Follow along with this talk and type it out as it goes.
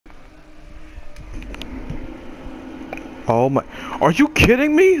Oh my, are you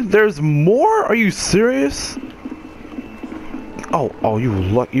kidding me? There's more? Are you serious? Oh,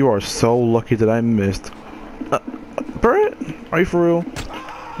 you are so lucky that I missed. Brett, are you for real?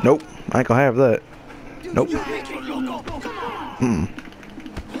 Nope, I ain't gonna have that. Nope.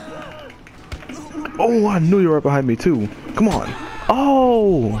 Oh, I knew you were right behind me too. Come on.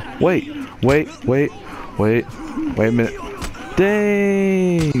 Oh, wait a minute.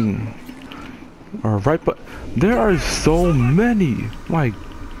 Dang. Alright, but there are so many. My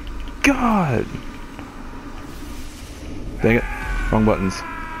God. Dang it. Wrong buttons.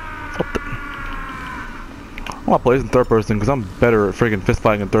 What the? I want to play this in third person because I'm better at freaking fist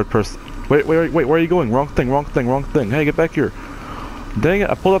fighting in third person. Wait, where are you going? Wrong thing. Hey, get back here. Dang it,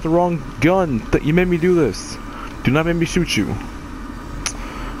 I pulled out the wrong gun. You made me do this. Do not make me shoot you.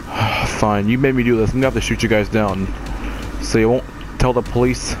 Fine, you made me do this. I'm gonna have to shoot you guys down. So you won't tell the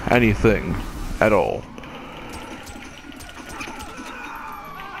police anything at all.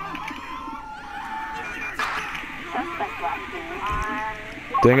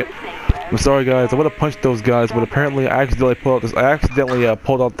 Dang it. I'm sorry guys, I would have punched those guys, but apparently I accidentally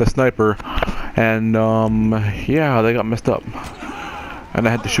pulled out the sniper, and yeah, they got messed up. And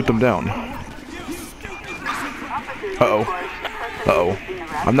I had to shoot them down. Uh-oh.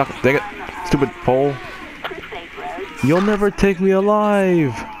 I'm not, dang it, stupid pole. You'll never take me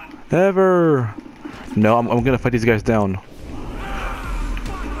alive! Ever! No, I'm gonna fight these guys down.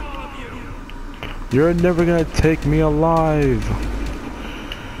 You're never gonna take me alive!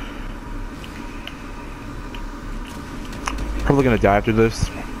 Probably gonna die after this.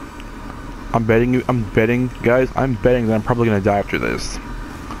 I'm betting that I'm probably gonna die after this.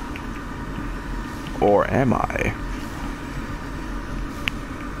 Or am I?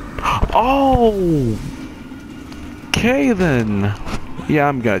 Oh! Okay then. Yeah,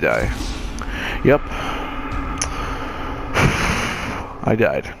 I'm gonna die. Yep. I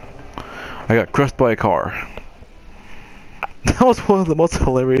died. I got crushed by a car. That was one of the most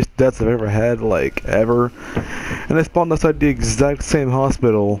hilarious deaths I've ever had, like, ever. And I spawned outside the exact same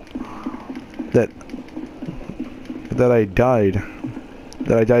hospital that I died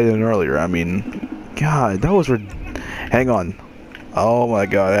in earlier. I mean, God, that was hang on. Oh my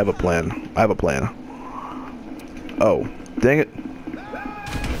God, I have a plan. Oh, dang it.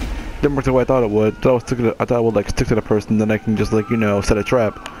 Didn't work the way I thought it would. I thought I would like stick to the person, then I can just like, you know, set a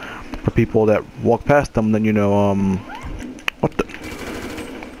trap for people that walk past them, then you know, what the?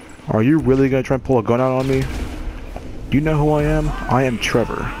 Are you really gonna try and pull a gun out on me? Do you know who I am? I am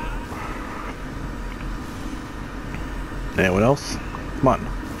Trevor. Anyone else? Come on.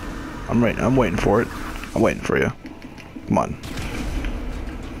 I'm waiting for it. I'm waiting for you. Come on.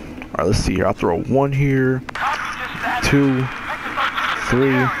 Alright, let's see here. I'll throw 1 here, 2,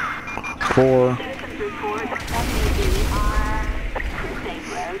 3, 4.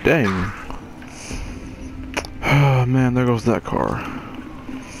 Dang. Oh man, there goes that car.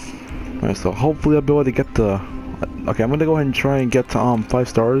 Alright, so hopefully I'll be able to get the... Okay, I'm gonna go ahead and try and get to 5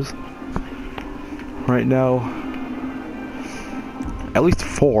 stars. Right now. At least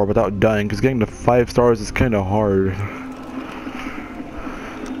 4 without dying, because getting to 5 stars is kind of hard.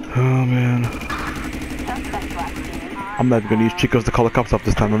 Oh man. I'm not gonna use Chicos to call the cops off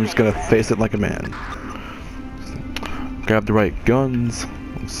this time. I'm just gonna face it like a man. Grab the right guns.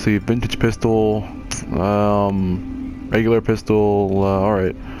 Let's see, vintage pistol, regular pistol.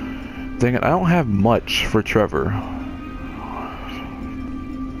 Alright. Dang it, I don't have much for Trevor.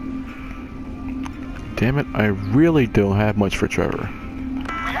 Damn it, I really don't have much for Trevor.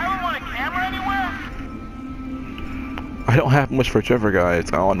 I don't have much for Trevor,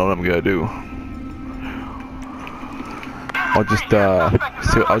 guys. I don't know what I'm gonna do. I'll just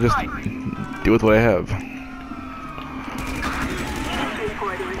deal with what I have.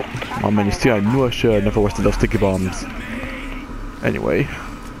 Oh man, you see, I knew I should have never wasted those sticky bombs. Anyway,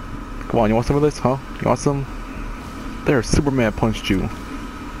 come on, you want some of this, huh? You want some? There, Superman punched you.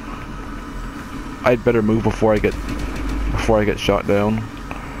 I'd better move before I get shot down.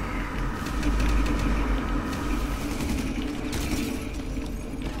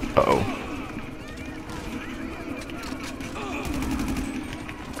 Uh-oh.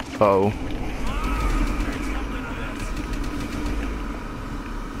 Uh-oh.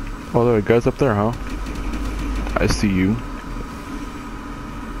 Oh, there are guys up there, huh? I see you.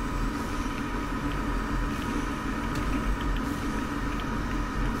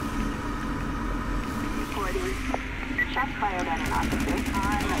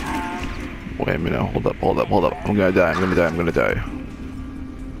 Wait a minute, hold up. I'm gonna die.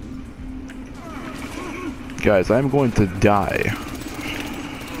 Guys, I'm going to die.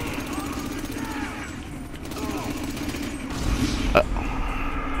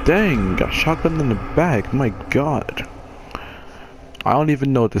 Dang, got shotgun in the back. My God. I don't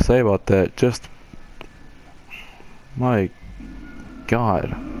even know what to say about that. Just, my God.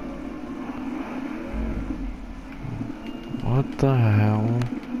 What the hell?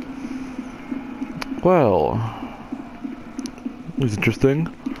 Well, it was interesting.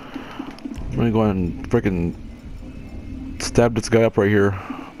 I'm gonna go ahead and freaking stab this guy up right here.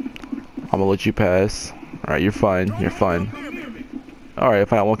 I'm gonna let you pass. Alright, you're fine. You're fine. Alright,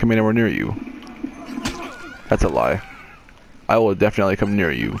 fine. I won't come anywhere near you. That's a lie. I will definitely come near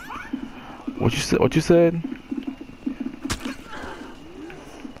you. What you said? What you said?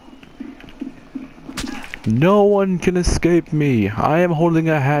 No one can escape me. I am holding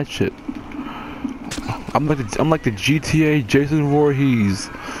a hatchet. I'm like the GTA Jason Voorhees.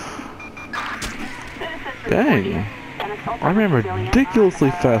 Dang. I ran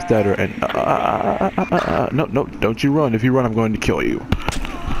ridiculously fast at her and no, don't you run. If you run, I'm going to kill you.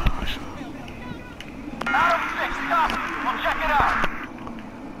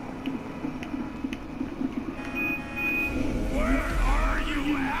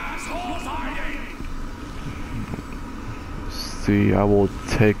 See, I will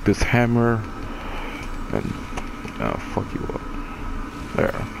take this hammer and fuck you up.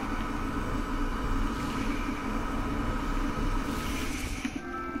 There.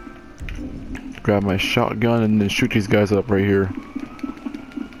 Grab my shotgun and then shoot these guys up right here.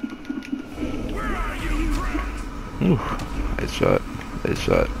 Ooh, nice shot. Nice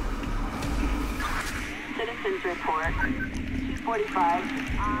shot. Citizens report 245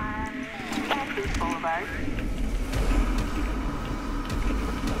 on Texas Boulevard.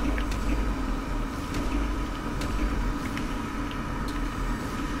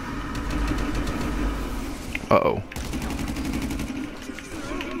 Uh-oh.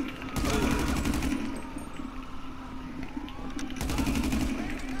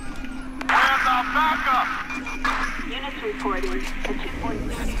 Where's our backup? Units reporting at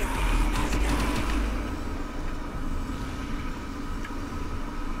 246.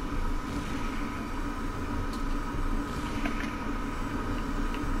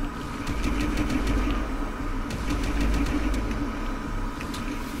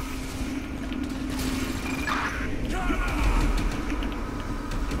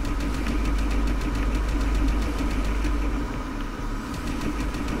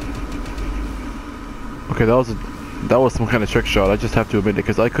 Okay, that was some kind of trick shot. I just have to admit it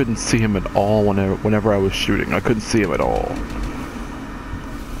because I couldn't see him at all whenever I was shooting. I couldn't see him at all.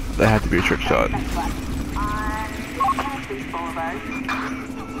 That had to be a trick shot.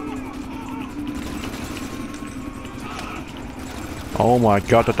 Oh my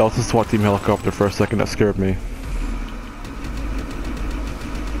God, that was a SWAT team helicopter for a second. That scared me.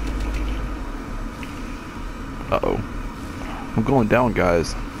 Uh-oh. I'm going down,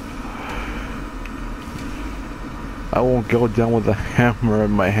 guys. I won't go down with a hammer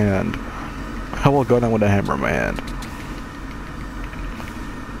in my hand. I will go down with a hammer in my hand.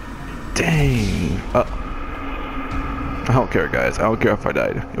 Dang. I don't care, guys. I don't care if I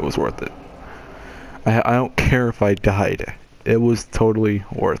died. It was worth it. I don't care if I died. It was totally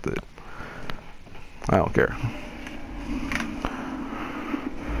worth it. I don't care.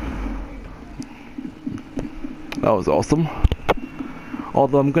 That was awesome.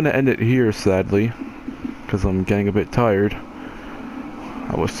 Although I'm gonna end it here, sadly, because I'm getting a bit tired.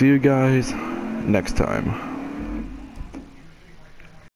 I will see you guys next time.